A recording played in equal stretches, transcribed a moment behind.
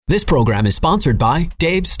This program is sponsored by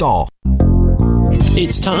Dave Stahl.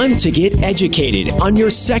 It's time to get educated on your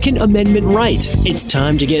Second Amendment right. It's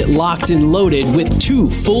time to get locked and loaded with 2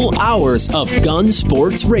 full hours of Gun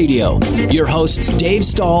Sports Radio. Your hosts Dave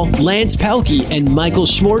Stahl, Lance Pelkey, and Michael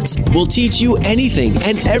Schwartz will teach you anything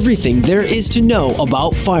and everything there is to know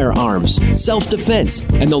about firearms, self-defense,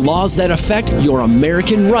 and the laws that affect your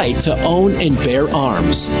American right to own and bear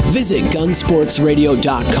arms. Visit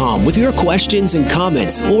gunsportsradio.com with your questions and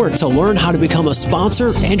comments, or to learn how to become a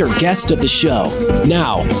sponsor and or guest of the show.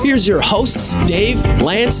 Now, here's your hosts, Dave,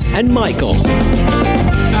 Lance, and Michael.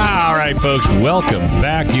 All right, folks, welcome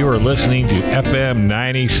back. You are listening to FM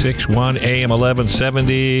 96.1 AM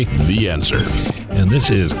 1170. The Answer. And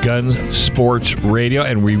this is Gun Sports Radio,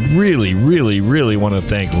 and we really want to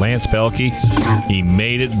thank Lance Pelkey. He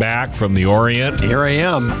made it back from the Orient. Here I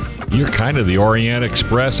am. You're kind of the Orient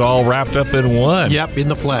Express all wrapped up in one. Yep, in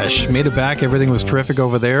the flesh. Made it back. Everything was terrific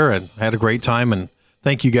over there, and I had a great time, and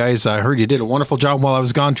thank you guys. I heard you did a wonderful job while I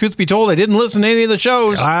was gone. Truth be told, I didn't listen to any of the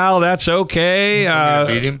shows. Well, that's okay.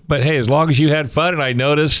 But hey, as long as you had fun, and I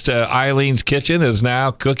noticed Eileen's Kitchen is now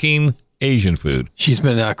cooking Asian food. She's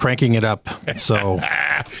been cranking it up. So,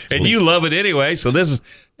 and you love it anyway. So this is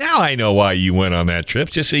now I know why you went on that trip,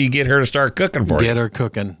 just so you get her to start cooking for you. Get her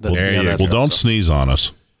cooking. Well, don't sneeze on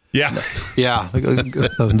us. Yeah. Yeah.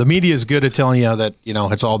 The media is good at telling you that,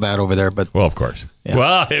 it's all bad over there. But well, of course. Yeah.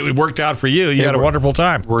 Well, it worked out for you. You had a wonderful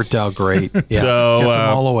time. Worked out great. Yeah. So kept them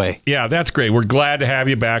all away. Yeah, that's great. We're glad to have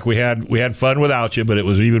you back. We had fun without you, but it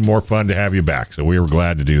was even more fun to have you back. So we were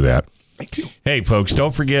glad to do that. Thank you. Hey, folks,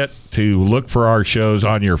 don't forget to look for our shows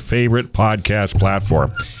on your favorite podcast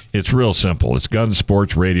platform. It's real simple. It's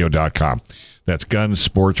gunsportsradio.com. That's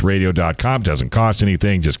gunsportsradio.com. Doesn't cost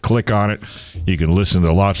anything. Just click on it. You can listen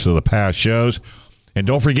to lots of the past shows. And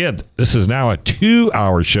don't forget, this is now a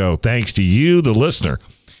 2-hour show thanks to you, the listener.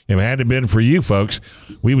 If it hadn't been for you folks,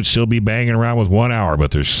 we would still be banging around with 1 hour.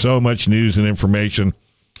 But there's so much news and information,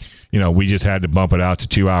 we just had to bump it out to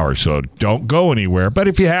 2 hours. So don't go anywhere. But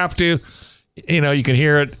if you have to, you can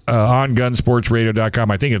hear it on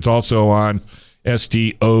gunsportsradio.com. I think it's also on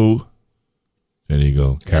SDO. There you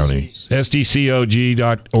go, county.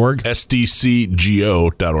 SDCOG.org.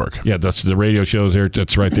 SDCGO.org. Yeah, that's the radio shows there.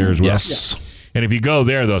 That's right there as well. Yes. And if you go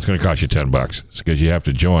there, though, it's going to cost you $10. It's because you have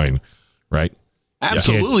to join, right?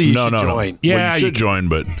 Absolutely, you should join. Yeah, well, you should join,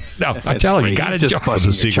 but no, I tell you got to join.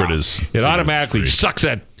 The secret is it automatically sucks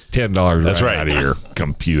that $10 That's right. out of your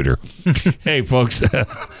computer. Hey, folks,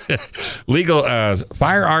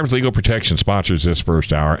 Firearms Legal Protection sponsors this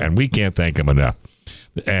first hour, and we can't thank them enough.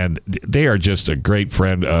 And they are just a great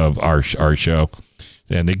friend of our show,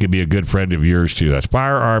 and they could be a good friend of yours, too. That's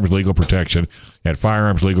Firearms Legal Protection at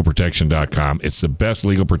firearmslegalprotection.com. It's the best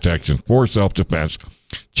legal protection for self-defense.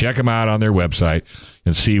 Check them out on their website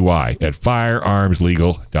and see why at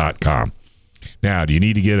firearmslegal.com. Now, do you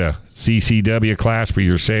need to get a CCW class for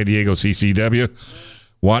your San Diego CCW?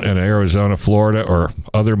 Want an Arizona, Florida, or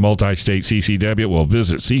other multi-state CCW? Well,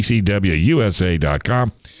 visit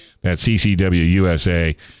ccwusa.com. That's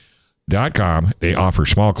ccwusa.com. They offer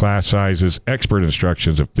small class sizes, expert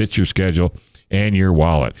instructions that fit your schedule and your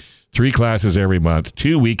wallet. 3 classes every month,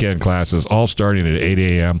 2 weekend classes, all starting at 8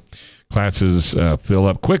 a.m. Classes fill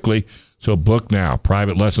up quickly, so book now.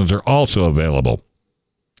 Private lessons are also available.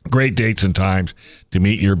 Great dates and times to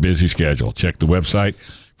meet your busy schedule. Check the website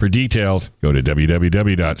for details. Go to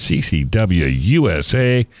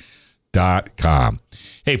www.ccwusa.com.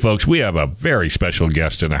 Hey, folks, we have a very special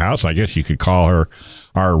guest in the house. I guess you could call her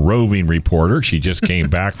our roving reporter. She just came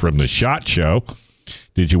back from the SHOT Show.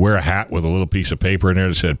 Did you wear a hat with a little piece of paper in there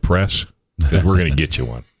that said press? Because we're going to get you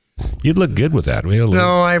one. You'd look good with that.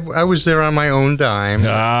 No, I was there on my own dime.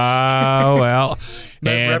 Oh, well.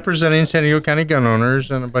 Representing San Diego County gun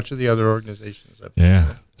owners and a bunch of the other organizations.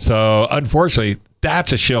 Yeah. So, unfortunately,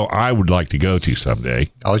 that's a show I would like to go to someday.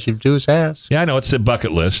 All you do is ask. Yeah, I know. It's the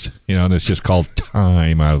bucket list, and it's just called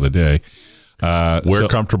time out of the day. Wear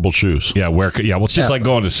comfortable shoes. Yeah, well, it's just like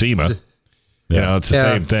going to SEMA. It's the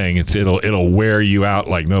same thing. It'll wear you out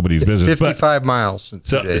like nobody's business. 55 miles.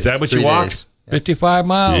 So, is that what you walked? 55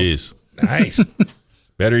 miles. Jeez. Nice.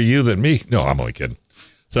 Better you than me. No, I'm only kidding.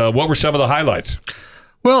 So what were some of the highlights?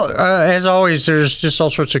 Well, as always, there's just all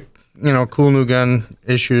sorts of, cool new gun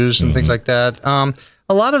issues and things like that. A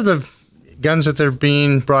lot of the guns that are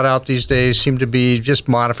being brought out these days seem to be just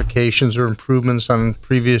modifications or improvements on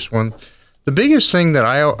previous ones. The biggest thing that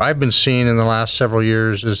I've been seeing in the last several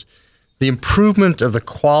years is the improvement of the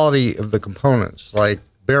quality of the components, like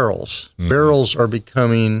barrels. Barrels are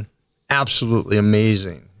becoming absolutely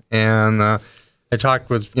amazing. And I talked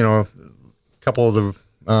with, a couple of the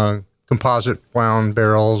composite wound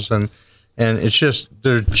barrels, and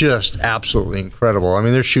they're just absolutely incredible. I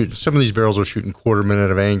mean, they're shooting, some of these barrels are shooting 1/4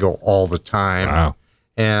 minute of angle all the time. Wow.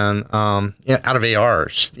 And out of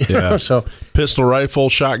ARs. So pistol, rifle,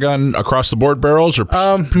 shotgun, across the board barrels, or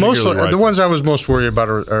mostly rifle? the ones I was most worried about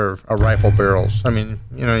are rifle barrels. I mean,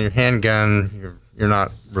 your handgun, you're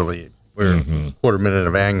not really where 1/4 minute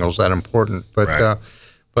of angle is that important, but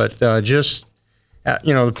right. Just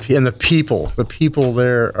and the people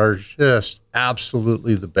there are just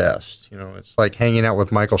absolutely the best. It's like hanging out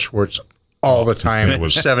with Michael Schwartz all the time. It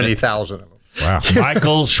was 70,000 of them. Wow,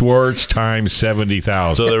 Michael Schwartz times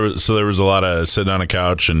 70,000. So there was a lot of sitting on a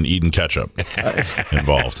couch and eating ketchup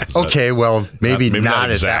involved. Okay, well, maybe not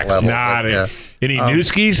exactly. at that level. Not any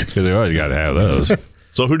Newskies, because they always got to have those.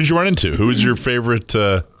 So who did you run into? Who was your favorite?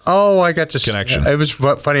 I got to connection. It was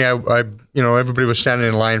funny. I everybody was standing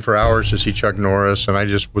in line for hours to see Chuck Norris, and I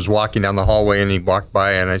just was walking down the hallway, and he walked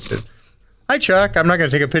by, and I said, "Hi, Chuck. I'm not going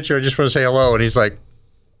to take a picture. I just want to say hello." And he's like,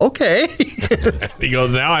 "Okay." He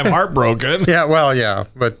goes, "Now I'm heartbroken." Yeah.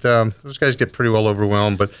 But those guys get pretty well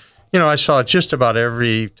overwhelmed. But I saw just about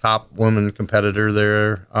every top woman competitor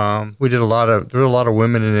there. There were a lot of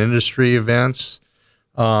women in industry events.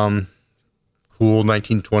 Cool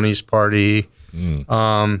 1920s party.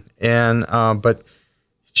 But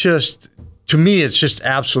just to me, it's just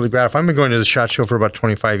absolutely gratifying. I've been going to the SHOT Show for about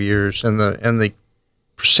 25 years, and the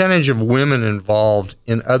percentage of women involved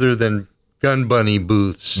in other than gun bunny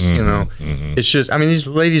booths, it's just, I mean, these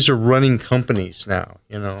ladies are running companies now,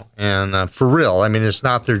 and for real. I mean,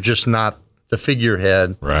 they're just not the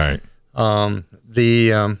figurehead. Right.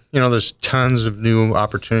 There's tons of new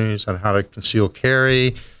opportunities on how to conceal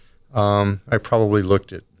carry. I probably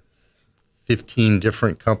looked at 15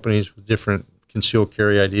 different companies with different concealed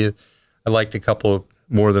carry ideas. I liked a couple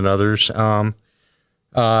more than others,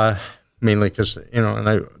 mainly because,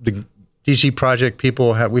 the DC Project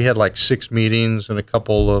people we had like 6 meetings and a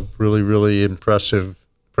couple of really, really impressive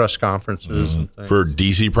press conferences. And things. For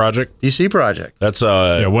DC Project? DC Project. That's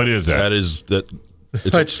what is that? It's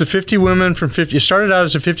the 50 women from 50. It started out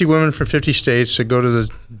as the 50 women from 50 states that go to the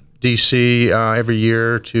DC every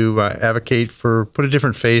year to advocate put a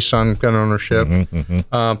different face on gun ownership,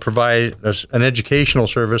 provide an educational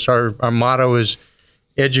service. Our motto is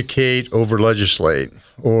educate over legislate,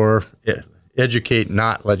 or educate,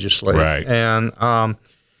 not legislate. Right.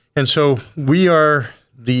 And so we are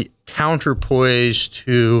the counterpoise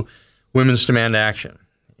to Women's Demand Action.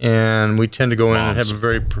 And we tend to go in and have a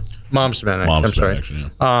very Moms Demand Action. I'm sorry.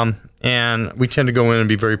 Action, yeah. And we tend to go in and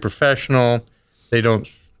be very professional. We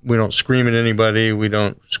don't scream at anybody. We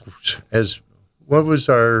don't, what was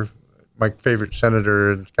my favorite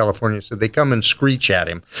senator in California said, they come and screech at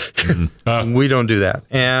him. We don't do that.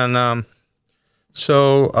 And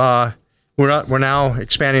so we're now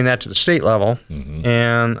expanding that to the state level.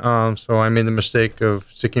 And so I made the mistake of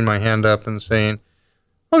sticking my hand up and saying,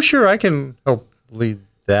 "Oh, sure, I can help lead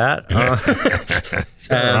that."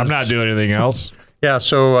 I'm not doing anything else. Yeah,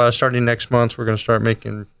 so starting next month, we're going to start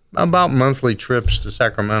making about monthly trips to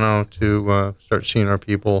Sacramento to start seeing our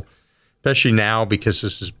people, especially now because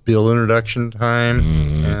this is bill introduction time.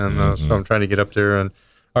 And so I'm trying to get up there. And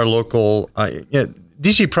our local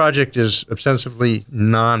DC Project is ostensibly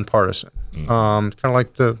nonpartisan, kind of like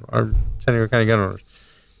our San Diego County gun owners.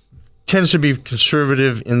 Tends to be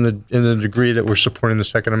conservative in the degree that we're supporting the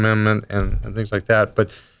Second Amendment and things like that. But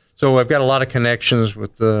so I've got a lot of connections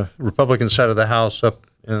with the Republican side of the House up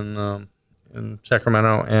in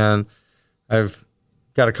Sacramento, and I've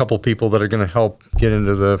got a couple people that are going to help get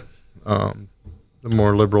into the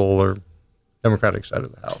more liberal or Democratic side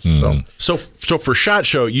of the House. So for SHOT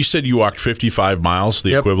Show, you said you walked 55 miles,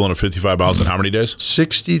 the equivalent of 55 miles in how many days?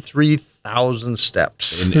 63,000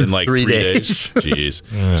 steps in like 3 days. Jeez.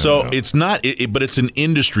 Yeah. So it's not, but it's an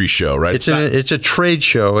industry show, right? It's a trade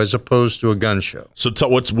show as opposed to a gun show. So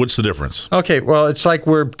what's the difference? Okay, well, it's like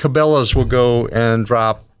where Cabela's will go and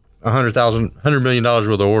drop $100 million worth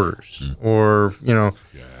of orders, or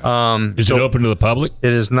is it open to the public?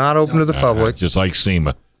 It is not open to the public, just like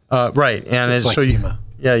SEMA. Right, and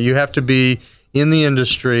you have to be in the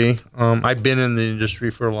industry. I've been in the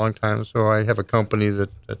industry for a long time, so I have a company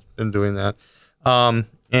that's been doing that.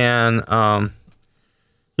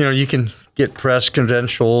 You can get press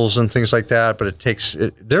credentials and things like that, but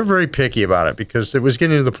they're very picky about it because it was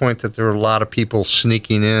getting to the point that there were a lot of people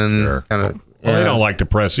sneaking in. Sure. Well, they don't like the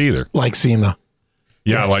press either. Like SEMA.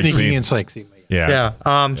 Yeah, like sneaking SEMA. in like SEMA.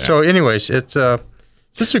 Yeah. So anyways, it's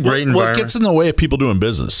just a great environment. What gets in the way of people doing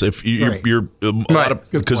business? If you're a lot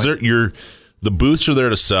of, because the booths are there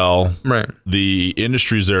to sell, right? The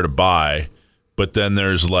industry's there to buy, but then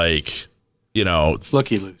there's like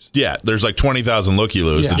looky-loos. Yeah, there's like 20,000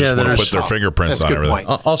 looky-loos that just want to put their fingerprints on everything.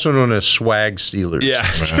 Also known as swag stealers. Yeah.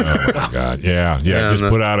 Oh my God. Yeah. Just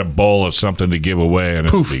put out a bowl of something to give away, and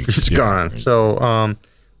poof, it's gone. So,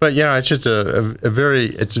 but it's just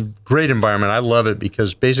it's a great environment. I love it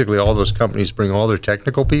because basically all those companies bring all their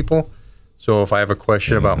technical people. So if I have a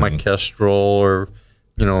question about my Kestrel or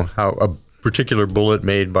how a particular bullet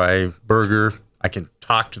made by Berger, I can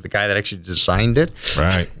talk to the guy that actually designed it.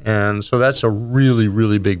 Right. And so that's a really,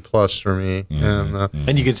 really big plus for me.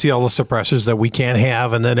 And you can see all the suppressors that we can't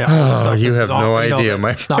have, and then you have no idea,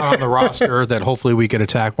 Mike. Not on the roster that hopefully we could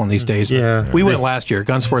attack one of these days. Yeah. We went last year.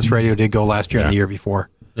 Gun Sports Radio did go last year and the year before.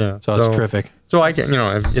 Yeah. So it's terrific. So I can,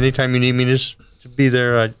 anytime you need me to be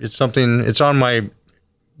there, it's on my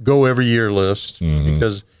go every year list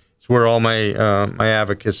because it's where all my my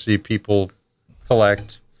advocacy people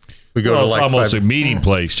collect. We go to it's almost a meeting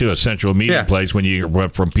place too, a central meeting place when you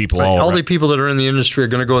went from people all the people that are in the industry are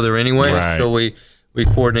going to go there anyway. Right. So we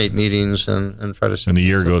coordinate meetings and try to. And the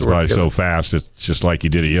year goes by so fast, it's just like you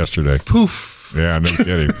did it yesterday. Poof. Yeah, no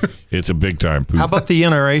kidding. It's a big time poof. How about the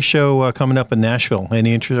NRA show coming up in Nashville?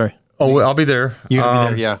 Any interest? Oh, I'll be there. You're going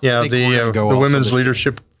to be there, yeah. Yeah, the Women's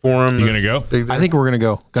Leadership Forum. You going to go? I think we're going to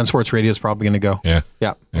go. Gun Sports Radio is probably going to go. Yeah.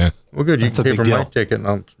 Well, good. You That's can a pay big for my deal. ticket.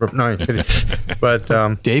 No, I'm kidding.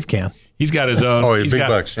 But Dave can. He's got his own. Oh, big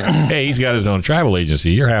bucks. Yeah. Hey, he's got his own travel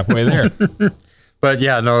agency. You're halfway there. But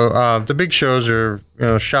the big shows are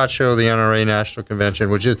SHOT Show, the NRA National Convention,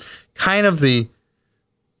 which is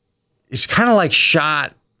it's kind of like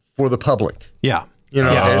SHOT for the public. Yeah.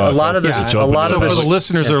 A lot of this. So for the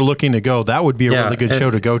listeners that are looking to go, that would be a really good show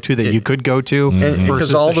to go to that you could go to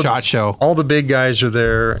versus the SHOT Show. All the big guys are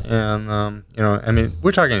there, and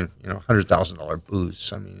we're talking $100,000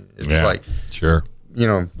 booths. I mean, it's like sure.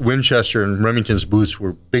 Winchester and Remington's booths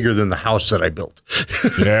were bigger than the house that I built.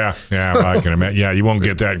 Yeah, I can imagine. Yeah, you won't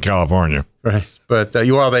get that in California. Right. But they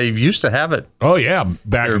used to have it. Oh, yeah,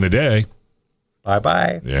 back in the day.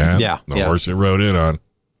 Bye-bye. Yeah. The horse it rode in on.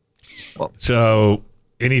 Well, so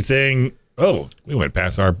anything... Oh, we went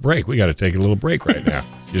past our break. We got to take a little break right now.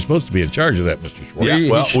 You're supposed to be in charge of that, Mr. Schwartz.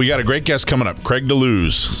 Yeah, well, we got a great guest coming up, Craig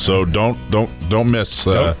DeLuz. So don't miss.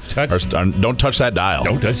 Don't touch that dial.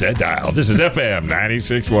 Don't touch that dial. This is FM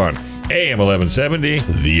 96.1, AM 1170.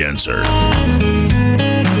 The Answer.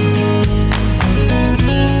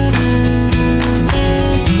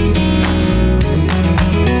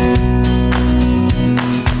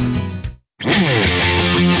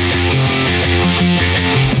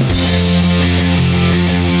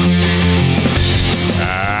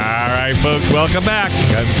 Welcome back.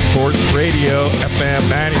 Gun Sports Radio, FM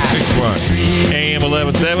 96.1, AM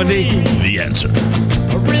 1170. The Answer.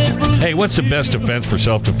 Hey, what's the best defense for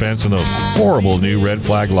self-defense in those horrible new red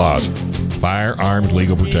flag laws? Firearms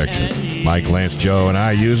legal protection. Mike, Lance, Joe, and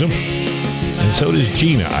I use them. And so does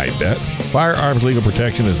Gina, I bet. Firearms legal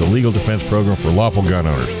protection is the legal defense program for lawful gun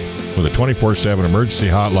owners with a 24/7 emergency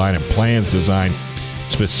hotline and plans designed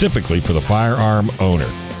specifically for the firearm owner.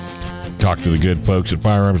 Talk to the good folks at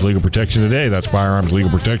Firearms Legal Protection today. That's Firearms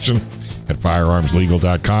Legal Protection at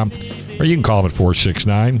firearmslegal.com. Or you can call them at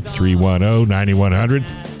 469-310-9100,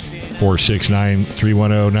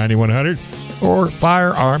 469-310-9100, or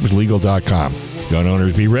firearmslegal.com. Gun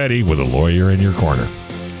owners, be ready with a lawyer in your corner.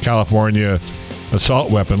 California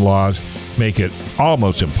assault weapon laws make it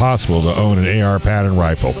almost impossible to own an AR pattern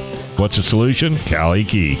rifle. What's the solution? Cali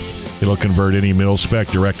Key. It'll convert any mil-spec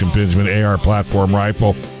direct impingement AR platform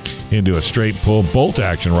rifle into a straight pull bolt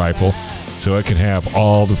action rifle so it can have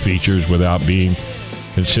all the features without being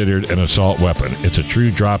considered an assault weapon. It's a true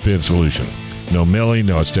drop-in solution. No milling,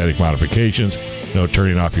 no aesthetic modifications, no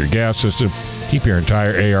turning off your gas system. Keep your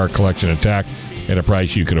entire AR collection intact at a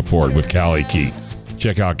price you can afford with Cali Key.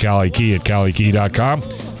 Check out Cali Key at CaliKey.com.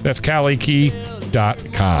 That's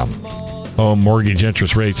CaliKey.com. Home mortgage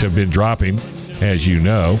interest rates have been dropping, as you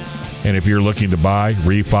know. And if you're looking to buy,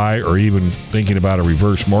 refi, or even thinking about a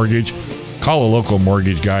reverse mortgage, call a local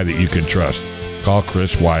mortgage guy that you can trust. Call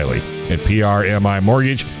Chris Wiley at PRMI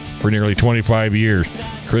Mortgage. For nearly 25 years,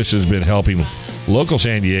 Chris has been helping local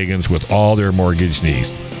San Diegans with all their mortgage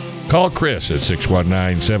needs. Call Chris at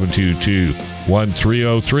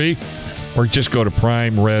 619-722-1303 or just go to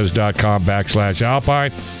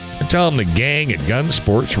primeres.com/Alpine and tell them the gang at Gun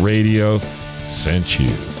Sports Radio sent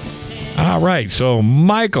you. All right, so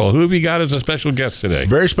Michael, who have you got as a special guest today?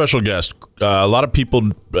 Very special guest. A lot of people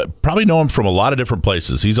probably know him from a lot of different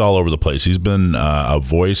places. He's all over the place. He's been a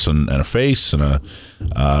voice and a face and a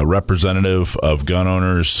representative of gun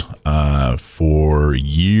owners for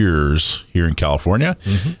years here in California.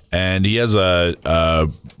 Mm-hmm. And he has a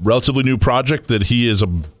relatively new project that he is a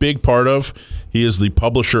big part of. He is the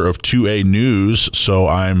publisher of 2A News, so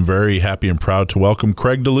I'm very happy and proud to welcome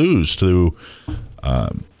Craig DeLuz to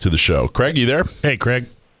the show. Craig, you there? Hey, Craig.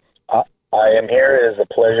 I am here. It is a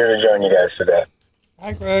pleasure to join you guys today.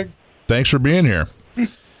 Hi, Greg. Thanks for being here.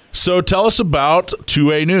 So tell us about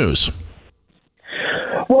 2A News.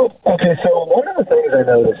 Well, okay, so one of the things I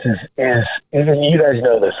notice is and you guys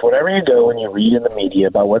know this, whenever you go and you read in the media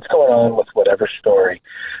about what's going on with whatever story,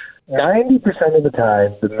 90% of the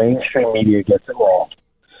time the mainstream media gets it wrong.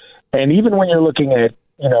 And even when you're looking at,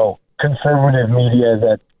 conservative media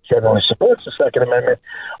that generally supports the Second Amendment,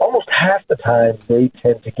 almost half the time they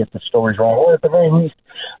tend to get the stories wrong, or at the very least,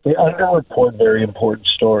 they underreport very important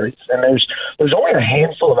stories. And there's only a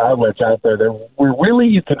handful of outlets out there where really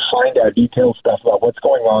you can find out detailed stuff about what's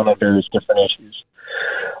going on various different issues.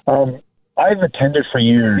 I've attended for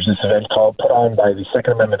years this event put on by the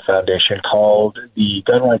Second Amendment Foundation called the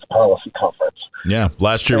Gun Rights Policy Conference. Yeah,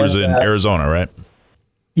 last year was in Arizona, right?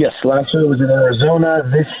 Yes, last year it was in Arizona.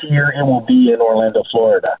 This year it will be in Orlando,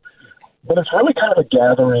 Florida. But it's really kind of a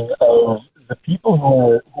gathering of the people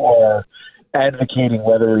who are advocating,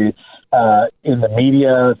 whether it's in the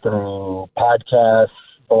media, through podcasts,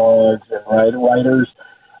 blogs, and writers,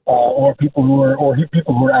 or people who are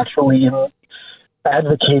actually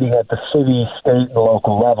advocating at the city, state, and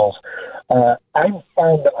local levels. I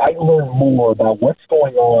found that I learn more about what's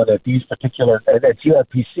going on at GRPC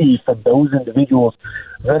from those individuals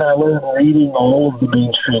than I learned reading all of the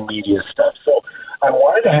mainstream media stuff. So I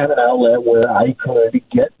wanted to have an outlet where I could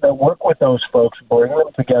work with those folks, bring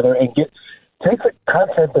them together, and take the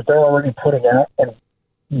content that they're already putting out and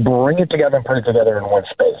bring it together and put it together in one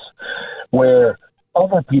space, where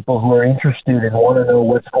other people who are interested and want to know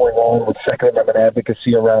what's going on with Second Amendment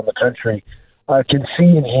advocacy around the country can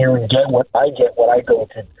see and hear and get what I go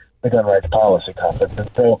to the Gun Rights Policy Conference. And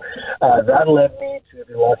so that led me to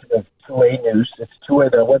the launching of 2A News. It's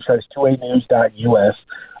 2A. Their website is 2anews.us.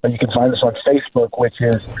 You can find us on Facebook, which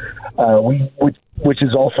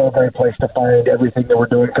is also a great place to find everything that we're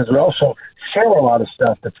doing, because we also share a lot of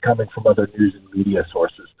stuff that's coming from other news and media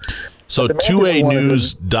sources. So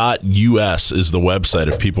 2anews.us is the website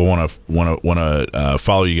if people want to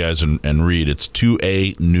follow you guys and read. It's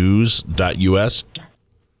 2anews.us.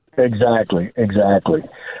 Exactly.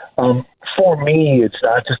 For me, it's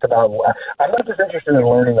not just about. I'm not just interested in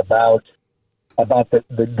learning about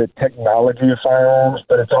the technology of firearms,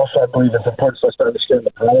 but it's also, I believe, it's important for us to understand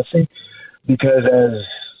the policy, because as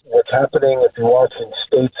what's happening, if you watch in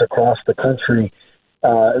states across the country,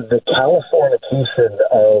 the Californication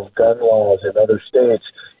of gun laws in other states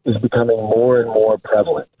is becoming more and more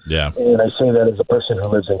prevalent. Yeah. And I say that as a person who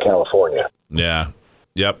lives in California. Yeah.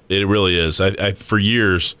 Yep. It really is. I for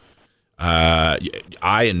years,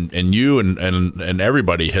 I and you and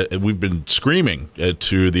everybody, we've been screaming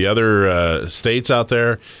to the other states out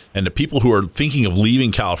there and the people who are thinking of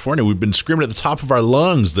leaving California. We've been screaming at the top of our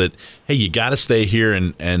lungs that, hey, you got to stay here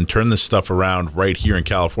and turn this stuff around right here in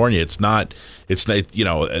California. It's not,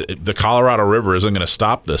 the Colorado River isn't going to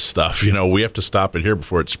stop this stuff. We have to stop it here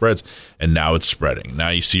before it spreads. And now it's spreading. Now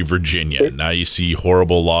you see Virginia. Now you see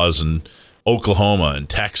horrible laws in Oklahoma and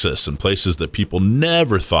Texas and places that people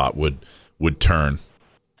never thought would turn.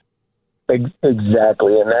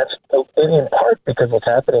 Exactly. And that's in part because what's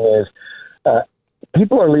happening is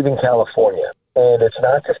people are leaving California. And it's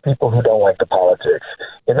not just people who don't like the politics.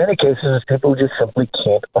 In many cases, it's people who just simply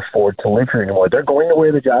can't afford to live here anymore. They're going to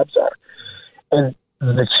where the jobs are. And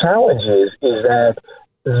the challenge is that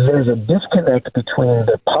there's a disconnect between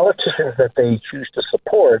the politicians that they choose to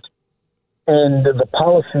support and the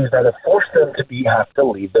policies that have forced them to have to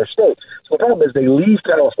leave their state. So the problem is they leave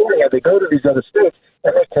California, they go to these other states,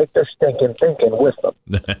 and they take their stinking thinking with them.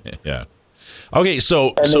 Yeah. Okay,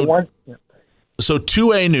 so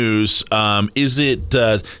 2A News, is it?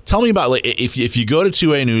 Tell me about if you go to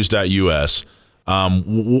 2anews.us.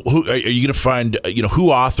 Who are you going to find? Who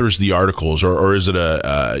authors the articles, or is it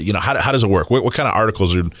how does it work? What kind of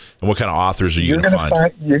articles and what kind of authors are you going to find?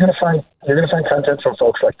 You're going to find content from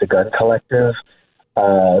folks like the Gun Collective,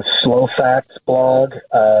 Slow Facts blog,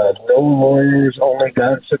 No Lawyers Only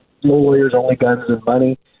Guns and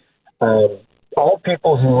Money. All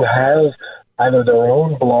people who have either their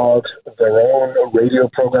own blogs, their own radio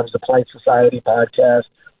programs, the Polite Society podcast,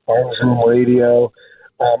 Arms Room Radio.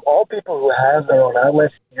 All people who have their own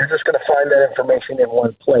outlets, you're just going to find that information in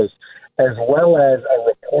one place, as well as a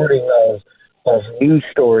reporting of news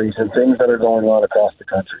stories and things that are going on across the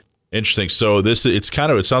country. Interesting. So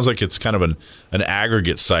it sounds like it's kind of an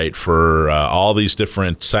aggregate site for all these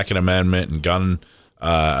different Second Amendment and gun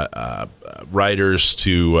writers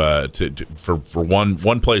for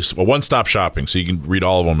one place, one-stop shopping, so you can read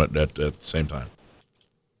all of them at the same time.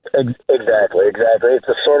 Exactly. It's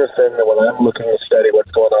the sort of thing that when I'm looking to study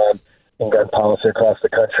what's going on in gun policy across the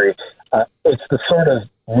country, it's the sort of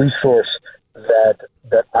resource that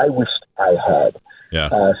I wish I had.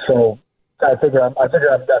 Yeah. So I figure I'm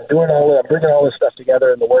doing I'm bringing all this stuff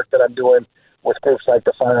together in the work that I'm doing with groups like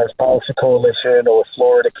the Firearms Policy Coalition or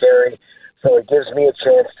Florida Carry. So it gives me a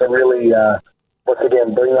chance to really, once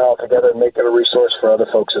again, bring it all together and make it a resource for other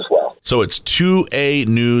folks as well. So it's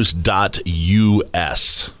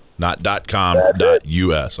 2anews.us. Not .com,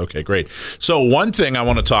 .us. Okay, great. So one thing I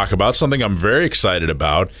want to talk about, something I'm very excited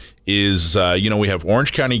about, is, we have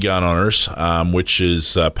Orange County Gun Owners, which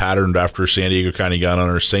is patterned after San Diego County Gun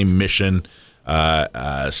Owners, same mission,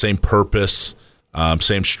 same purpose,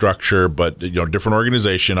 same structure, but different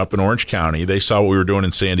organization up in Orange County. They saw what we were doing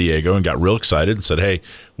in San Diego and got real excited and said, hey,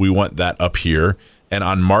 we want that up here. And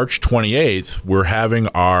on March 28th, we're having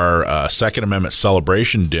our Second Amendment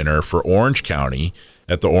celebration dinner for Orange County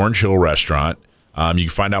at the Orange Hill Restaurant. You can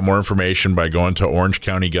find out more information by going to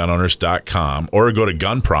orangecountygunowners.com or go to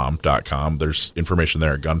gunprom.com. There's information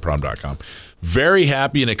there at gunprom.com. Very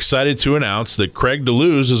happy and excited to announce that Craig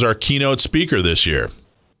DeLuz is our keynote speaker this year.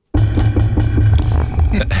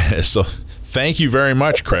 So thank you very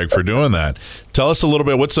much, Craig, for doing that. Tell us a little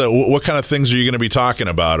bit, what kind of things are you going to be talking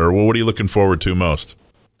about, or what are you looking forward to most?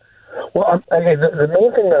 Well, the main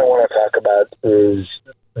thing that I want to talk about is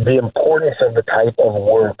the importance of the type of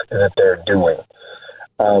work that they're doing.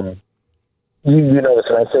 You know this,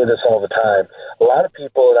 and I say this all the time. A lot of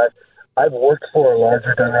people, and I've worked for a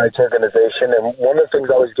larger gun rights organization, and one of the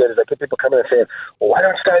things I always get is I get people coming and saying, well, why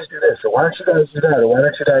don't you guys do this, or why don't you guys do that, or why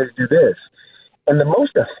don't you guys do this? And the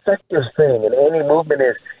most effective thing in any movement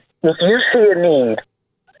is, if you see a need,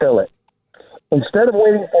 fill it. Instead of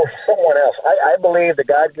waiting for someone else, I believe that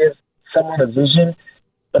God gives someone a vision,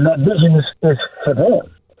 and that vision is for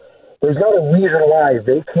them. There's not a reason why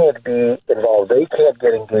they can't be involved. They can't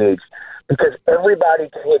get engaged, because everybody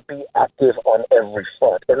can't be active on every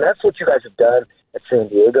front. And that's what you guys have done at San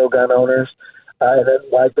Diego Gun Owners. And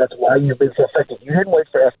that's why you've been so effective. You didn't wait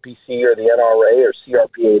for FPC or the NRA or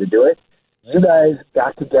CRPA to do it. You guys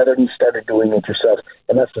got together and you started doing it yourselves.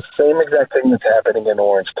 And that's the same exact thing that's happening in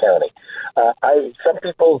Orange County.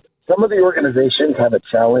 Some of the organizations have a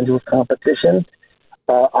challenge with competition.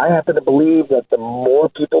 I happen to believe that the more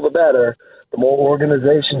people, the better. The more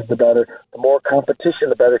organizations, the better. The more competition,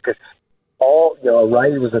 the better. Because the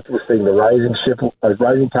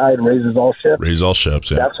rising tide raises all ships. Raise all ships,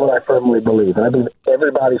 yeah. That's what I firmly believe. And I believe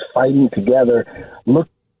everybody's fighting together,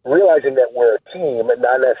 realizing that we're a team and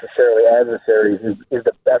not necessarily adversaries is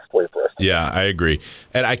the best way for us. Yeah, I agree.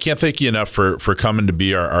 And I can't thank you enough for coming to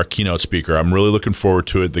be our keynote speaker. I'm really looking forward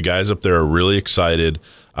to it. The guys up there are really excited.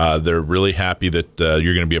 They're really happy that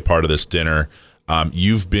you're going to be a part of this dinner.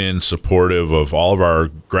 You've been supportive of all of our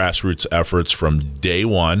grassroots efforts from day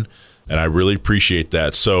one, and I really appreciate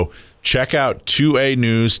that. So check out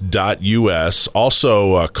 2anews.us.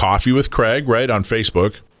 Also, Coffee with Craig, right, on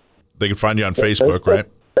Facebook. They can find you on Facebook, right?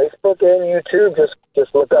 Facebook and YouTube.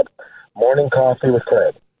 Just look up Morning Coffee with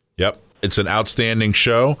Craig. Yep. It's an outstanding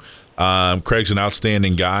show. Craig's an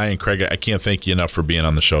outstanding guy. And, Craig, I can't thank you enough for being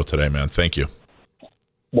on the show today, man. Thank you.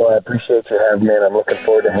 Well, I appreciate you having me, and I'm looking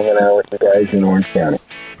forward to hanging out with you guys in Orange County.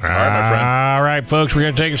 All right, my friend. All right, folks, we're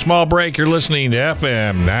going to take a small break. You're listening to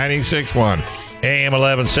FM 96.1, AM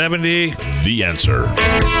 1170. The Answer.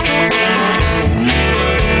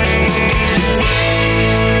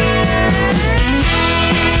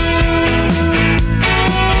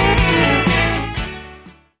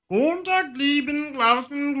 Guten Tag, lieben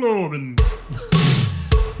Glauben, Globen.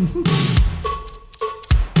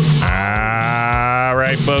 All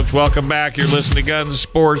right, folks, welcome back. You're listening to Gun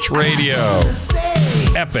Sports Radio,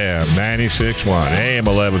 FM 96.1, AM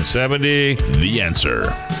 1170. The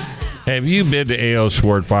Answer. Have you been to A.O.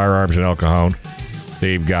 Sword Firearms in El Cajon?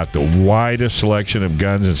 They've got the widest selection of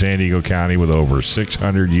guns in San Diego County with over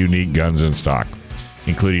 600 unique guns in stock,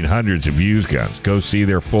 including hundreds of used guns. Go see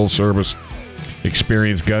their full-service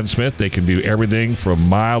experienced gunsmith. They can do everything from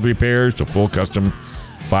mild repairs to full custom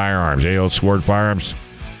firearms. A.O. Sword Firearms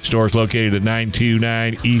store is located at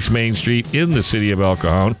 929 East Main Street in the city of El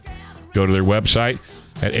Cajon. Go to their website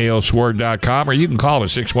at aosword.com, or you can call them at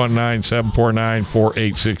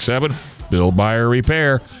 619-749-4867. Build, buy, or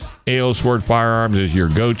repair. A.O. Sword Firearms is your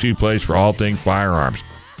go-to place for all things firearms.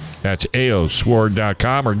 That's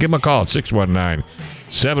aosword.com, or give them a call at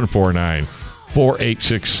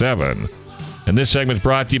 619-749-4867. And this segment is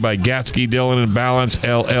brought to you by Gatsky, Dillon & Balance,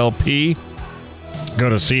 LLP. Go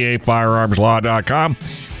to cafirearmslaw.com,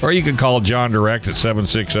 or you can call John direct at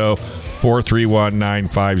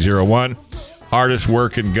 760-431-9501. Hardest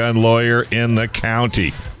working gun lawyer in the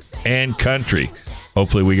county and country.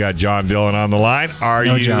 Hopefully we got John Dillon on the line.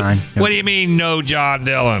 No, John. What do you mean, no John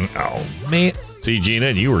Dillon? Oh, man. See, Gina,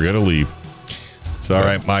 and you were going to leave. It's all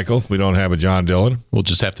right, Michael. We don't have a John Dillon. We'll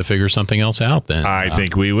just have to figure something else out then. I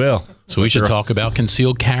think we will. So we should talk about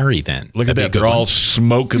concealed carry then. Look at that. They're all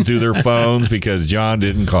smoking through their phones because John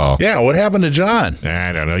didn't call. Yeah, what happened to John?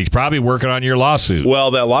 I don't know. He's probably working on your lawsuit.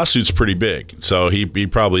 Well, that lawsuit's pretty big, so he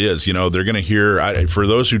probably is. You know, they're going to hear, for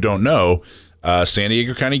those who don't know, San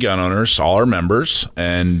Diego County gun owners, all our members,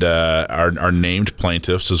 and are named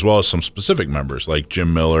plaintiffs, as well as some specific members like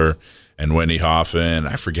Jim Miller and Wendy Hoffman.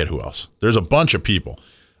 I forget who else. There's a bunch of people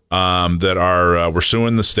that we're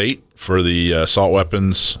suing the state for the assault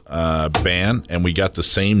weapons ban, and we got the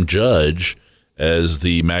same judge as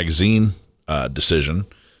the magazine decision.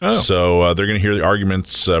 Oh. So they're going to hear the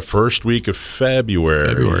arguments first week of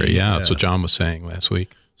February. Yeah, that's what John was saying last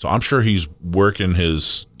week. So I'm sure he's working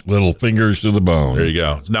his little fingers to the bone. There you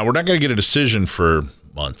go. Now, we're not going to get a decision for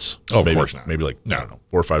months. Oh, of course not. Maybe like, I don't know,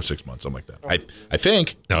 4, 5, 6 months, something like that. I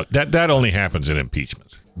think. No, that only happens in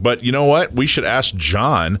impeachments. But you know what? We should ask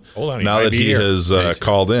John now that he has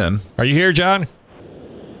called in. Are you here, John?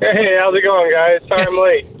 Hey, how's it going, guys? Sorry I'm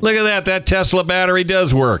late. Look at that. That Tesla battery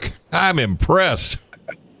does work. I'm impressed.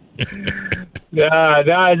 I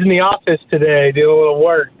was in the office today doing a little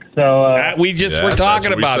work. So we just were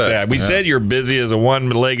talking about that. We said you're busy as a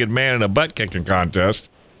one-legged man in a butt-kicking contest.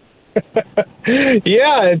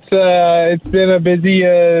 Yeah, it's been a busy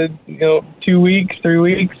 2 weeks, 3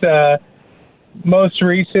 weeks. Most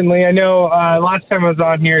recently, I know last time I was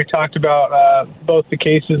on here, I talked about both the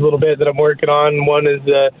cases a little bit that I'm working on. One is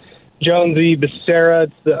Jones v. Becerra.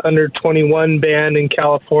 It's the under 21 ban in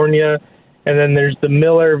California. And then there's the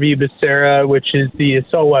Miller v. Becerra, which is the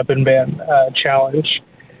assault weapon ban challenge.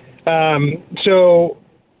 So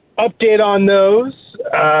update on those.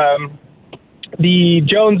 The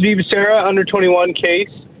Jones v. Becerra under 21 case,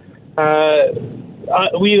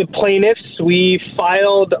 we, the plaintiffs, we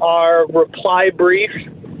filed our reply brief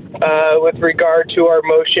with regard to our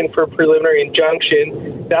motion for preliminary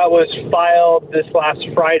injunction. That was filed this last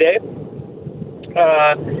Friday.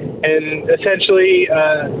 And essentially,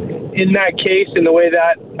 in that case, in the way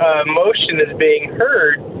that motion is being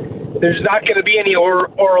heard, there's not going to be any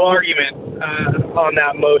oral argument on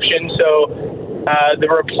that motion. So the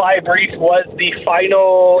reply brief was the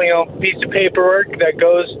final, piece of paperwork that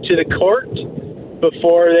goes to the court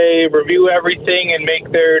before they review everything and make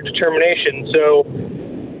their determination. So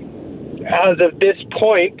as of this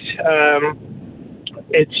point,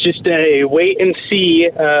 it's just a wait and see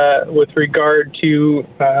with regard to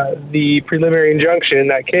the preliminary injunction in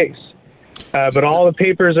that case. But all the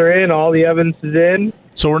papers are in, all the evidence is in.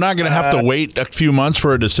 So we're not going to have to wait a few months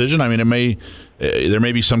for a decision? I mean, there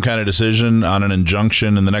may be some kind of decision on an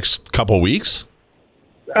injunction in the next couple of weeks?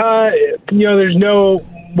 There's no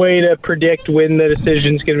way to predict when the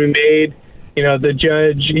decision's going to be made. The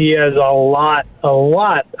judge, he has a lot of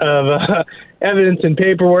evidence and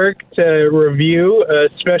paperwork to review,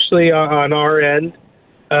 especially on our end.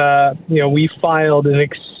 We filed an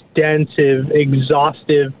extensive,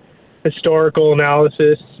 exhaustive historical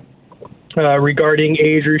analysis regarding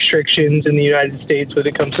age restrictions in the United States when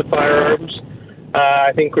it comes to firearms.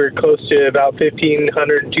 I think we're close to about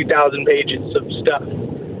 1,500, 2,000 pages of stuff.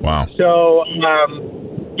 Wow. So,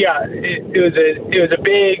 it was a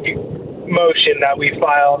big motion that we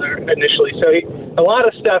filed initially. So a lot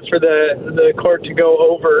of stuff for the court to go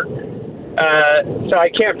over. So I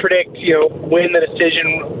can't predict, when the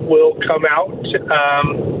decision will come out.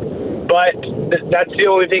 But that's the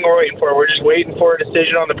only thing we're waiting for. We're just waiting for a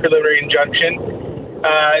decision on the preliminary injunction.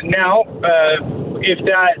 Now, if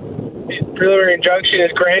that preliminary injunction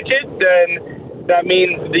is granted, then that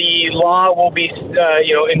means the law will be,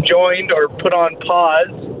 enjoined or put on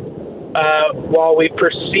pause while we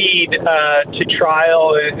proceed to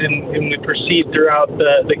trial and we proceed throughout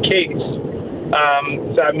the case.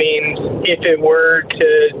 So that means if it were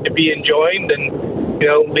to be enjoined, then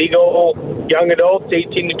legal young adults,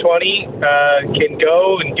 18 to 20, can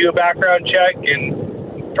go and do a background check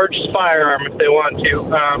and purchase a firearm if they want to.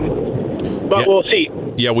 But we'll see.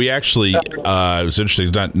 Yeah, we actually, it was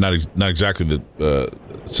interesting, not exactly the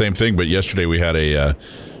same thing, but yesterday we had a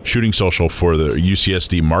shooting social for the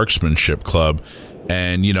UCSD Marksmanship Club,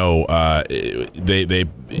 and,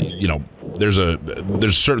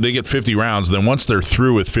 they get 50 rounds. Then once they're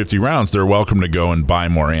through with 50 rounds, they're welcome to go and buy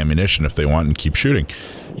more ammunition if they want and keep shooting.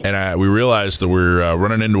 And we realized that we're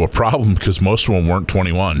running into a problem because most of them weren't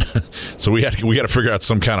 21. So we got to figure out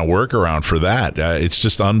some kind of workaround for that. It's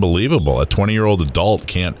just unbelievable. A 20-year-old adult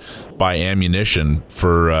can't buy ammunition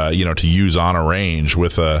for to use on a range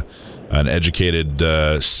with an educated,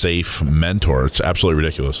 safe mentor. It's absolutely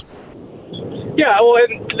ridiculous. Yeah, well,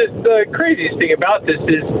 and the craziest thing about this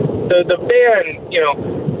is the ban,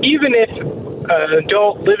 even if an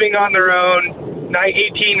adult living on their own,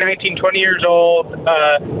 18, 19, 20 years old,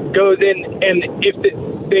 goes in, and if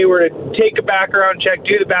they were to take a background check,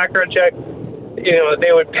 do the background check,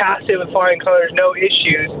 they would pass it with flying colors, no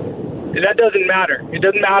issues. That doesn't matter. It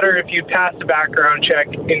doesn't matter if you pass the background check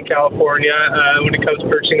in California when it comes to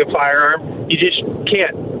purchasing a firearm. You just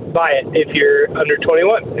can't buy it if you're under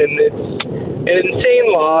 21. And it's an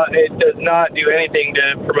insane law. It does not do anything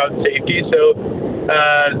to promote safety. So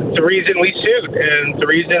the reason we sued and the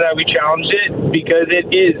reason that we challenged it, because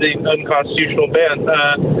it is an unconstitutional ban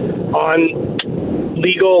on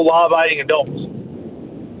legal law-abiding adults.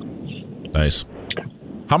 Nice.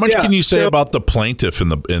 How much can you say about the plaintiff in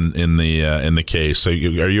the case? So are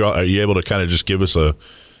you able to kind of just give us a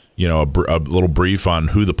little brief on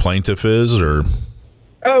who the plaintiff is, or?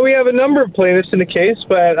 We have a number of plaintiffs in the case,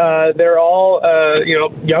 but they're all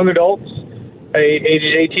young adults,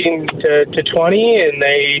 ages 18 to 20, and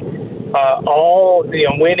they all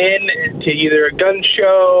went in to either a gun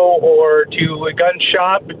show or to a gun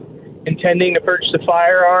shop intending to purchase a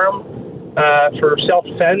firearm for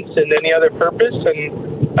self-defense and any other purpose, and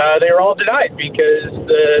they were all denied because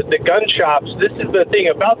the gun shops. This is the thing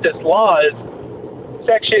about this law is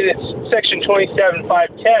section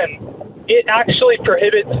 27.510. It actually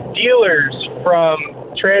prohibits dealers from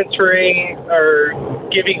transferring or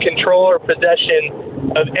giving control or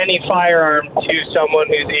possession of any firearm to someone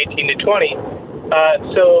who's 18 to 20.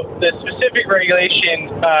 So the specific regulation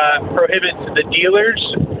prohibits the dealers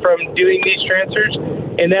from doing these transfers.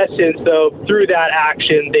 In essence, though, through that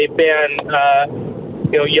action, they ban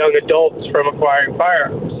young adults from acquiring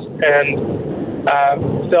firearms. And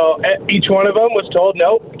so each one of them was told,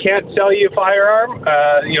 nope, can't sell you a firearm.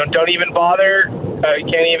 Don't even bother. You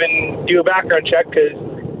can't even do a background check because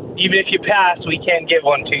even if you pass, we can't give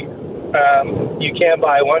one to you. You can't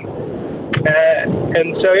buy one.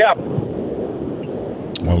 And so, yeah.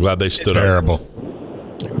 Well, I'm glad they stood up. Terrible.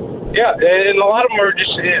 Yeah, and a lot of them were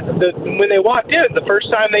just, when they walked in, the first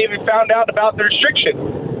time they even found out about the restriction.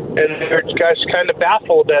 And they're just kind of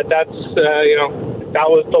baffled that that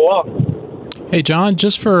was the law. Hey, John,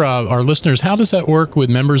 just for our listeners, how does that work with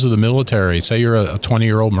members of the military? Say you're a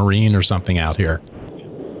 20-year-old Marine or something out here.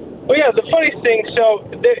 Well, yeah, the funny thing, so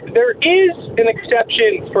there is an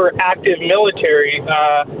exception for active military,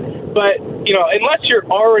 but, unless you're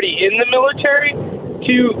already in the military,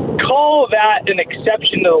 to call that an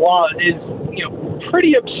exception to the law is,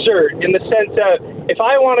 pretty absurd in the sense that if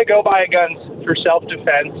I want to go buy a gun for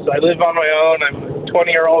self-defense, I live on my own, I'm a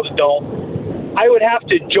 20-year-old adult, I would have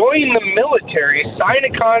to join the military, sign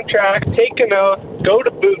a contract, take an oath, go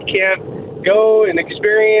to boot camp, go and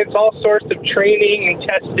experience all sorts of training and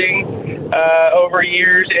testing over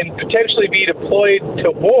years, and potentially be deployed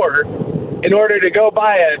to war in order to go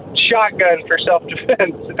buy a shotgun for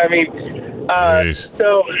self-defense. I mean,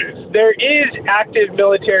 so there is active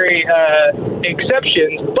military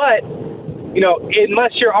exceptions, but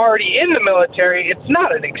unless you're already in the military, it's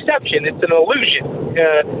not an exception. It's an illusion.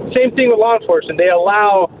 Same thing with law enforcement. They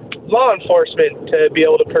allow law enforcement to be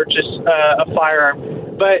able to purchase a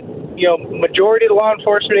firearm. But, majority of the law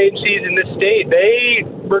enforcement agencies in this state, they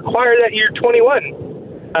require that you're 21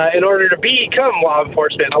 in order to become law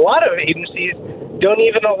enforcement. A lot of agencies don't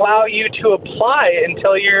even allow you to apply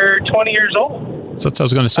until you're 20 years old. So that's what I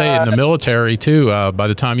was going to say. In the military, too, by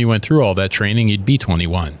the time you went through all that training, you'd be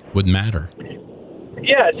 21. Wouldn't matter.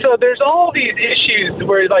 Yeah, so there's all these issues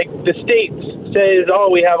where, the state says,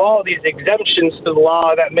 we have all these exemptions to the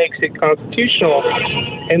law that makes it constitutional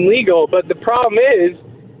and legal. But the problem is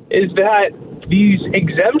that these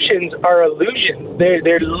exemptions are illusions.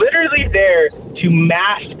 They're literally there to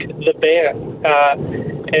mask the ban.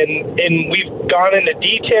 And we've gone into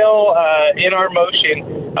detail in our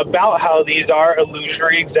motion about how these are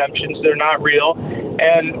illusory exemptions. They're not real.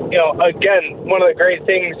 And, again, one of the great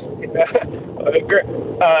things,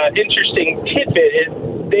 interesting tidbit is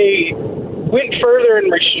they went further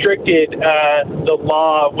and restricted the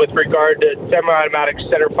law with regard to semi-automatic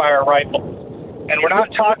centerfire rifles. And we're not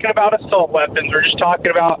talking about assault weapons. We're just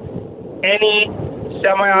talking about any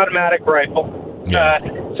semi-automatic rifle. Yeah.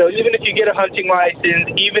 So even if you get a hunting license,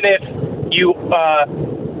 even if you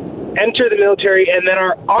enter the military and then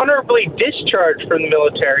are honorably discharged from the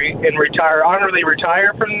military and honorably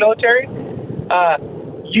retire from the military,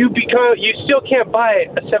 you still can't buy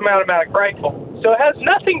a semi-automatic rifle. So it has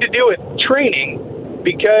nothing to do with training,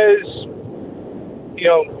 because, you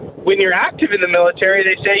know, when you're active in the military,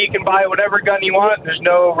 they say you can buy whatever gun you want. There's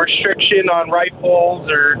no restriction on rifles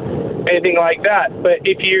or anything like that. But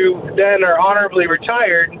if you then are honorably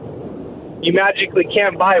retired, you magically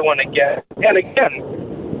can't buy one again. And again,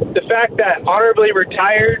 the fact that honorably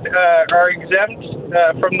retired are exempt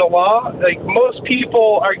from the law, like, most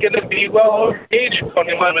people are going to be well over the age of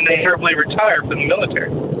 21 when they honorably retire from the military.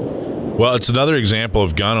 Well, it's another example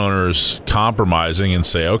of gun owners compromising and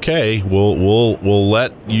say, okay, we'll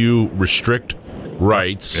let you restrict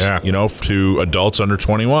rights, to adults under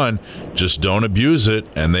 21. Just don't abuse it.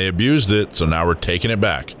 And they abused it, so now we're taking it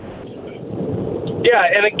back. Yeah,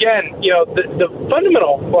 and again, the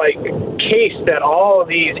fundamental case that all of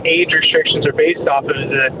these age restrictions are based off of is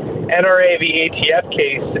the NRA v. ATF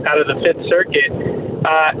case out of the Fifth Circuit,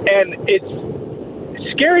 and it's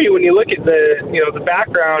scary when you look at the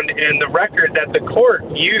background and the record that the court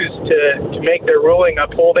used to make their ruling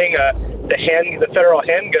upholding the federal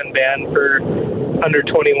handgun ban for under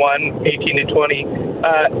 21, 18 to 20.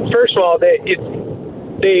 First of all, they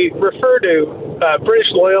refer to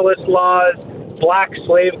British Loyalist laws, Black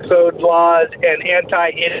Slave Code laws, and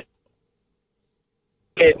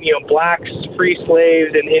blacks, free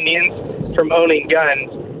slaves, and Indians from owning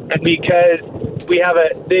guns. And because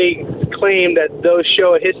they claim that those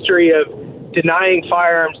show a history of denying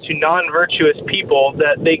firearms to non-virtuous people,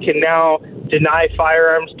 that they can now deny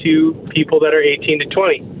firearms to people that are 18 to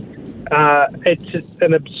 20. It's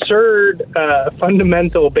an absurd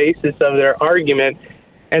fundamental basis of their argument.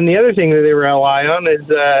 And the other thing that they rely on is,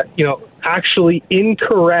 actually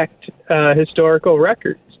incorrect historical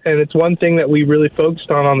records. And it's one thing that we really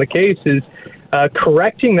focused on the case is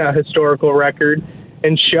correcting that historical record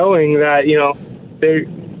and showing that, there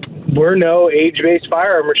were no age-based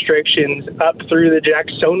firearm restrictions up through the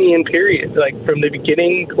Jacksonian period, like from the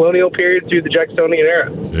beginning colonial period through the Jacksonian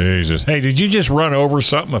era. Jesus. Hey, did you just run over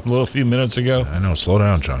something a few minutes ago? I know. Slow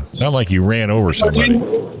down, John. Sound like you ran over somebody.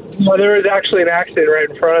 Well, there was actually an accident right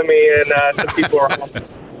in front of me, and some people were home.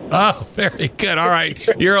 Oh, very good. All right.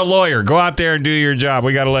 You're a lawyer. Go out there and do your job.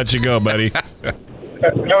 We got to let you go, buddy. Have a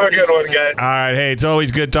good one, guys. All right. Hey, it's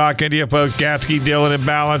always good talking to you, folks. Gatsky, Dillon, and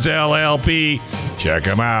Balance, LLP. Check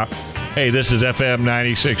them out. Hey, this is FM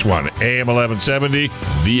 96.1, AM 1170.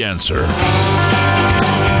 The Answer.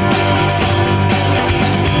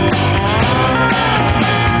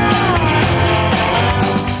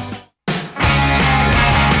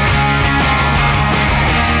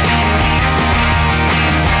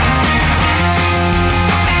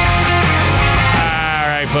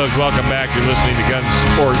 Folks, welcome back. You're listening to Gun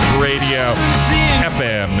Sports Radio,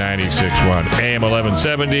 FM 96.1, AM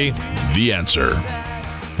 1170. The Answer.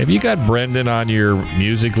 Have you got Brendan on your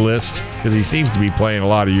music list? Because he seems to be playing a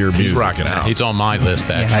lot of your music. He's rocking out. He's on my list,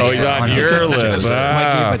 actually. He's on your list. I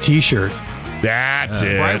might give him a T-shirt. That's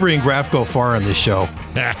it. Bribery and graft go far on this show.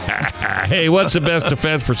 Hey, what's the best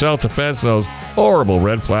defense for self-defense? Those horrible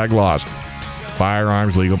red flag laws.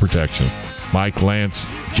 Firearms Legal Protection. Mike, Lance,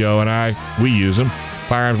 Joe, and I, we use them.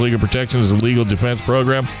 Firearms Legal Protection is a legal defense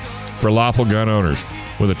program for lawful gun owners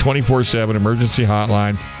with a 24/7 emergency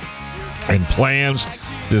hotline and plans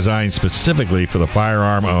designed specifically for the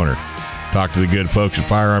firearm owner. Talk to the good folks at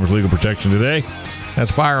Firearms Legal Protection today.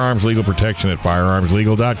 That's Firearms Legal Protection at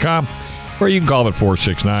firearmslegal.com, or you can call them at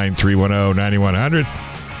 469-310-9100,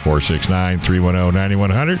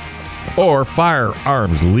 469-310-9100, or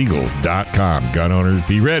firearmslegal.com. Gun owners,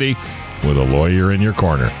 be ready with a lawyer in your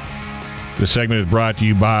corner. This segment is brought to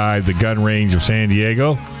you by the Gun Range of San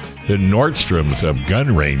Diego, the Nordstroms of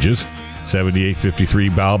gun ranges, 7853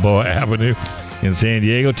 Balboa Avenue in San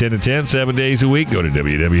Diego, 10 to 10, 7 days a week. Go to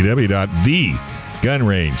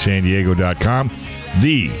www.thegunrangesandiego.com,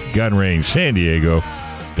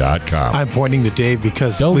 thegunrangesandiego.com. I'm pointing to Dave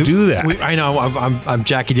because Don't do that. I know I'm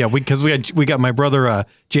jacking you up because we got my brother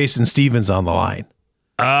Jason Stevens on the line.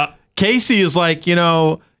 Casey is like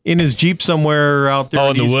in his Jeep somewhere out there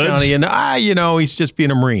in the East woods? County, and he's just being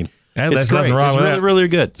a Marine. Yeah, It's that's great. nothing wrong It's with really, that. really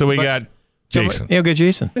good. So we got Jason. Yeah, okay,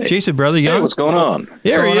 Jason. Hey. Jason, brother, Hey, what's going on?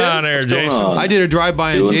 There he is. What's going on there, Jason? I did a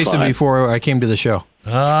drive-by on Jason before I came to the show.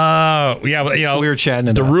 Oh, yeah. But, we were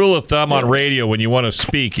chatting. The rule of thumb on radio, when you want to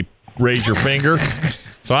speak, you raise your finger.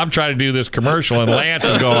 So I'm trying to do this commercial, and Lance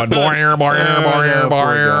is going, I'm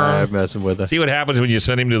messing with us. See what happens when you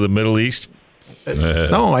send him to the Middle East?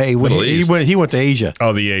 No, hey, Middle he East. went to Asia.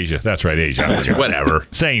 Oh, the Asia. That's right, Asia. Whatever.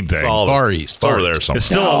 Same thing. It's all Far East. It's over there somewhere. It's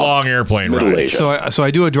still a long airplane Middle ride. Asia. So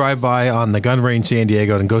I do a drive by on the gun range San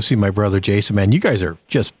Diego and go see my brother Jason. Man, you guys are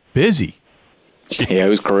just busy. Yeah, it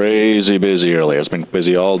was crazy busy earlier. It's been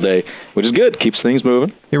busy all day, which is good. Keeps things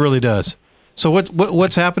moving. It really does. So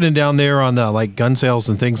what's happening down there on the like gun sales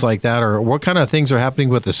and things like that, or what kind of things are happening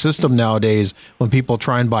with the system nowadays when people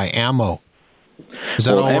try and buy ammo? Is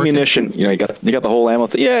that all working? Ammunition, you got the whole ammo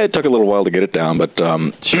thing. Yeah, it took a little while to get it down, but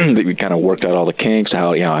we kind of worked out all the kinks,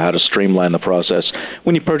 how to streamline the process.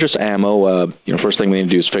 When you purchase ammo, first thing we need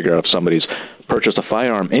to do is figure out if somebody's purchased a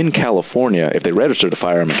firearm in California, if they registered a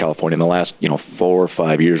firearm in California in the last 4 or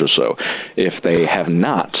 5 years or so. If they have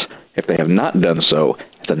not done so,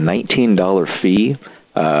 it's a $19 fee.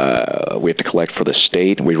 We have to collect for the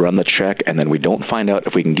state. We run the check, and then we don't find out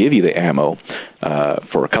if we can give you the ammo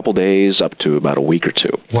for a couple days up to about a week or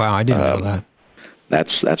two. Wow, I didn't know that.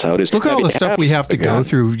 That's how it is. Look at all the stuff we have to go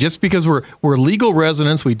through just because we're legal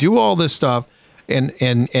residents. We do all this stuff, and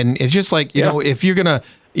it's just like if you're gonna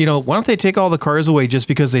why don't they take all the cars away just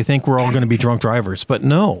because they think we're all going to be drunk drivers? But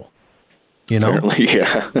no, Apparently,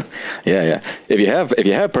 yeah. If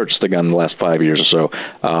you have purchased a gun in the last 5 years or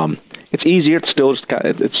so. It's easier. It's still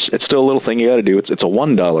it's still a little thing you got to do. It's a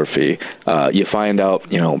 $1 fee. You find out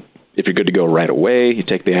if you're good to go right away. You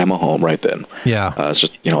take the ammo home right then. Yeah. It's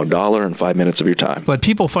just $1 and 5 minutes of your time. But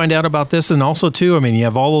people find out about this, and also too. I mean, you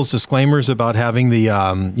have all those disclaimers about having the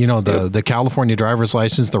the California driver's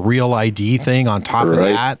license, the real ID thing on top of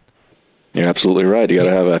that. You're absolutely right. You got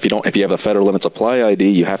to have if you have a federal limits apply ID,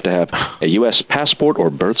 you have to have a U.S. passport or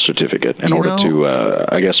birth certificate in order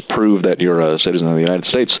to prove that you're a citizen of the United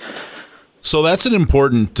States. So that's an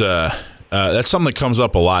important. That's something that comes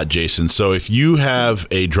up a lot, Jason. So if you have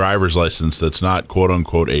a driver's license that's not "quote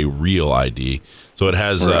unquote" a real ID, so it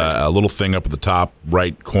has a little thing up at the top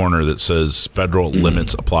right corner that says "Federal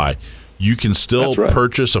Limits Apply," you can still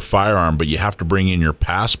purchase a firearm, but you have to bring in your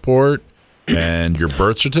passport and your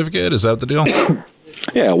birth certificate. Is that the deal?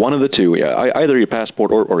 Yeah, one of the two. Yeah, either your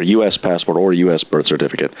passport or a U.S. passport or a U.S. birth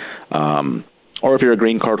certificate. Or if you're a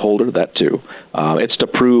green card holder, that too. It's to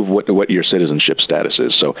prove what your citizenship status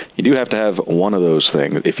is. So you do have to have one of those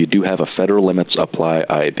things if you do have a federal limits apply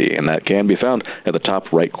ID, and that can be found at the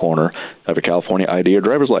top right corner of a California ID or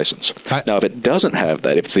driver's license. Now, if it doesn't have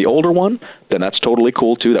that, if it's the older one, then that's totally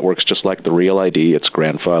cool too. That works just like the real ID. It's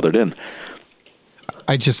grandfathered in.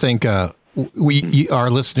 I just think our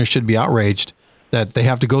listeners should be outraged that they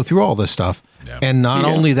have to go through all this stuff. Yeah. And not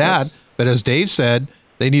only that, but as Dave said,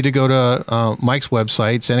 they need to go to Mike's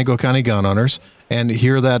website, San Diego County Gun Owners, and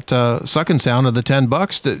hear that sucking sound of the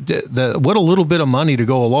 $10. What a little bit of money to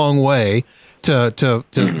go a long way to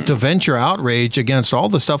vent your outrage against all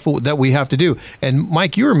the stuff that we have to do. And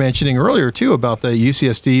Mike, you were mentioning earlier too about the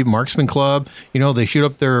UCSD Marksman Club. They shoot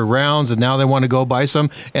up their rounds and now they want to go buy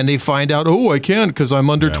some, and they find out, I can't because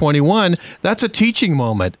I'm under 21. That's a teaching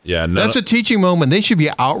moment. Yeah, that's a teaching moment. They should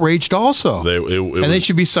be outraged also, they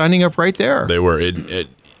should be signing up right there. They were.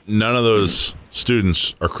 None of those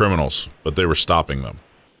students are criminals, but they were stopping them.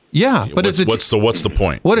 Yeah, but what's the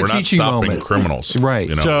point? What a We're teaching not stopping moment. criminals, right?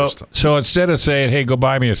 So instead of saying, "Hey, go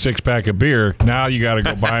buy me a 6-pack of beer," now you got to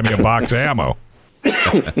go buy me a box of ammo.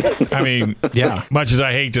 I mean, much as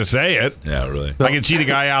I hate to say it, really. I can see the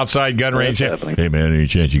guy outside gun range saying, "Hey, man, any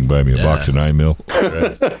chance you can buy me a box of 9mm?"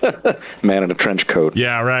 Right. Man in a trench coat.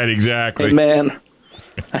 Yeah, right. Exactly. Hey, man,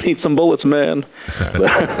 I need some bullets, man.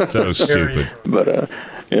 So stupid. But.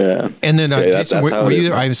 Yeah. And then, Jason, were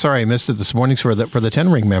you? I'm sorry, I missed it this morning for the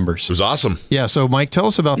 10 ring members. It was awesome. Yeah. So, Mike, tell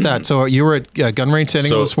us about that. So, you were at Gun Range San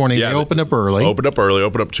Diego this morning. They opened up early. Opened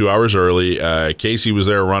up 2 hours early. Casey was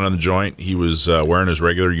there running the joint. He was wearing his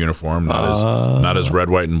regular uniform, not his red,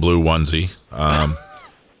 white, and blue onesie.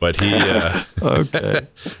 But he. Okay.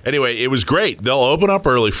 Anyway, it was great. They'll open up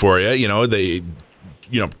early for you. They,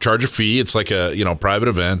 charge a fee. It's like a private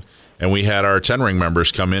event. And we had our 10-ring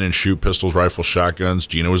members come in and shoot pistols, rifles, shotguns.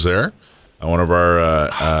 Gina was there, one of our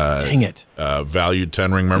valued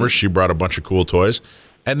 10-ring members. She brought a bunch of cool toys,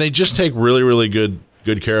 and they just take really, really good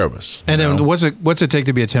care of us. And then what's it take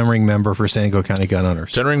to be a 10-ring member for San Diego County Gun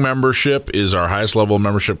Owners? 10-ring membership is our highest level of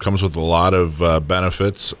membership. Comes with a lot of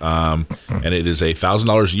benefits, and it is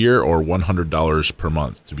 $1,000 a year or $100 per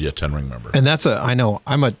month to be a 10-ring member. And I know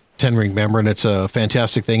I'm a 10-ring member, and it's a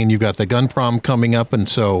fantastic thing. And you've got the gun prom coming up, and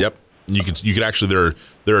so yep. You could actually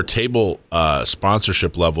there are table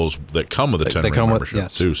sponsorship levels that come with a 10-ring membership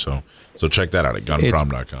too. So check that out at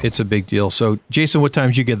gunprom.com. It's a big deal. So Jason, what time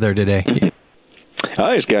did you get there today?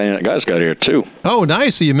 Guys got here too. Oh,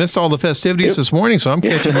 nice! So you missed all the festivities this morning. So I'm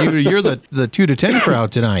catching you. You're the 2 to 10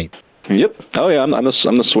 crowd tonight. Yep. Oh yeah, I'm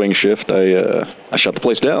the swing shift. I shut the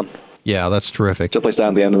place down. Yeah, that's terrific. Shut the place down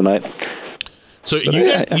at the end of the night. So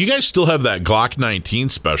you guys still have that Glock 19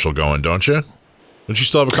 special going, don't you? Don't you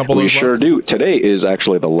still have a couple of those? We sure do. Today is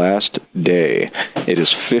actually the last day. It is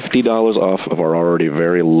 $50 off of our already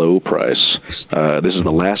very low price. This is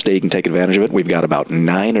the last day you can take advantage of it. We've got about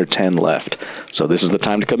 9 or 10 left. So this is the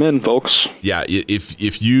time to come in, folks. Yeah,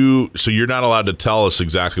 if you're not allowed to tell us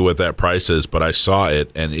exactly what that price is, but I saw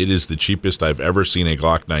it, and it is the cheapest I've ever seen a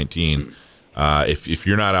Glock 19. If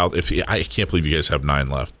you're not out, I can't believe you guys have 9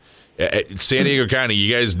 left. San Diego County,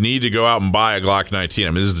 you guys need to go out and buy a Glock 19. I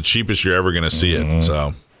mean, this is the cheapest you're ever going to see it.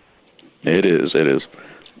 So it is.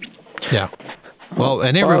 Yeah. Well,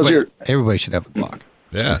 and everybody should have a Glock.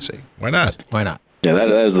 Yeah. Why not? Why not? Yeah,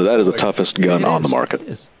 that is the toughest gun on the market. It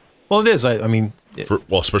is. Well, it is. I mean,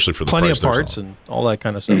 especially for the plenty price of parts and all that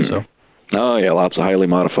kind of stuff. So. Oh, yeah, lots of highly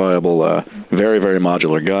modifiable, very, very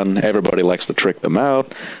modular gun. Everybody likes to trick them out,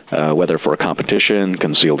 whether for a competition,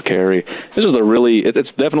 concealed carry. This is it's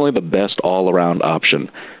definitely the best all-around option,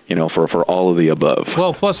 for all of the above.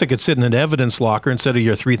 Well, plus it could sit in an evidence locker instead of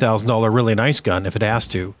your $3,000 really nice gun if it has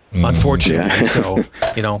to, unfortunately. Yeah. So,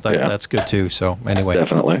 that's good too. So, anyway.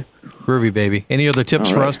 Definitely. Groovy, baby. Any other tips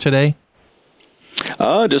for us today?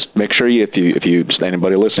 Just make sure if you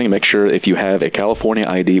anybody listening, make sure if you have a California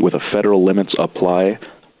ID with a federal limits apply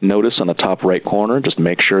notice on the top right corner, just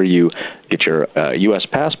make sure you get your U.S.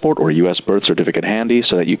 passport or U.S. birth certificate handy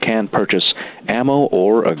so that you can purchase ammo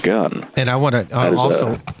or a gun. And I want to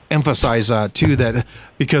also emphasize, too, that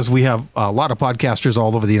because we have a lot of podcasters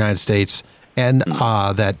all over the United States and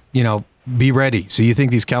that, be ready. So you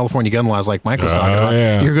think these California gun laws, like Mike was talking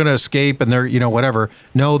about, you're going to escape and they're, whatever.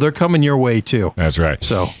 No, they're coming your way too. That's right.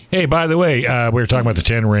 So, hey, by the way, we were talking about the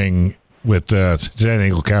 10 ring with San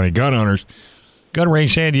Diego County gun owners. Gun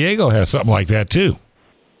Range San Diego has something like that too.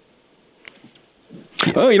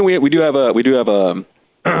 Oh, we do have a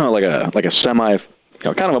like a semi,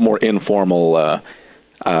 kind of a more informal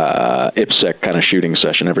IPSC kind of shooting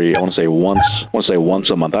session I want to say once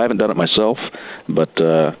a month. I haven't done it myself, but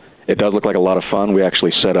it does look like a lot of fun. We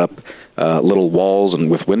actually set up little walls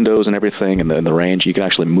and with windows and everything in the range. You can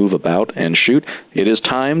actually move about and shoot. It is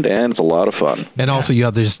timed and it's a lot of fun. And also,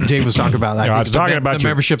 Dave was talking about that. I was talking about the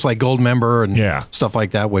memberships like Gold Member and stuff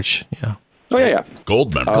like that. Which Oh yeah.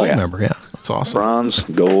 Gold Member. Gold Member. Yeah, that's awesome. Bronze,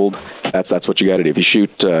 gold. That's what you got to do. If you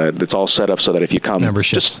shoot, it's all set up so that if you come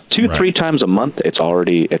memberships just 2-3 times a month, it's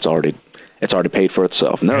already paid for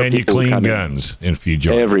itself. And you clean guns if you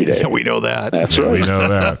join. Every day. Yeah, we know that. That's right. We know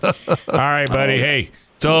that. All right, buddy. Hey,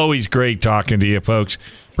 it's always great talking to you, folks.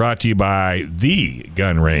 Brought to you by the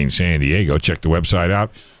Gun Range San Diego. Check the website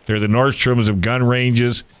out. They're the Nordstroms of gun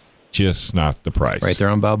ranges, just not the price. Right there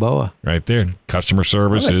on Balboa. Right there. Customer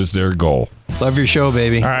service is their goal. Love your show,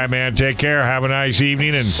 baby. All right, man. Take care. Have a nice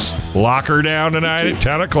evening and lock her down tonight at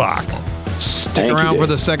 10 o'clock. Stick around for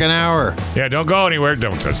the second hour. Yeah, don't go anywhere.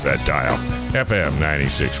 Don't touch that dial. FM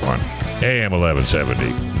 96.1, AM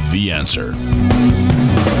 1170. The Answer.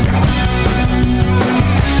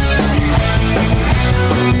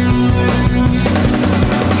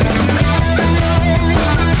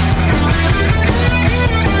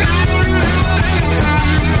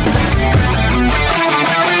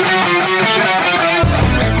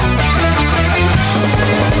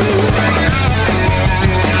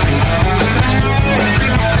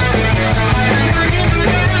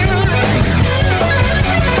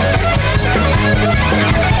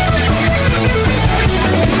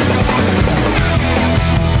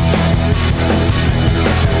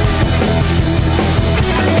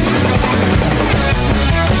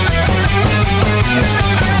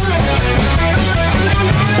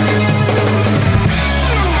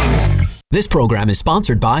 This program is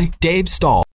sponsored by Dave Stahl.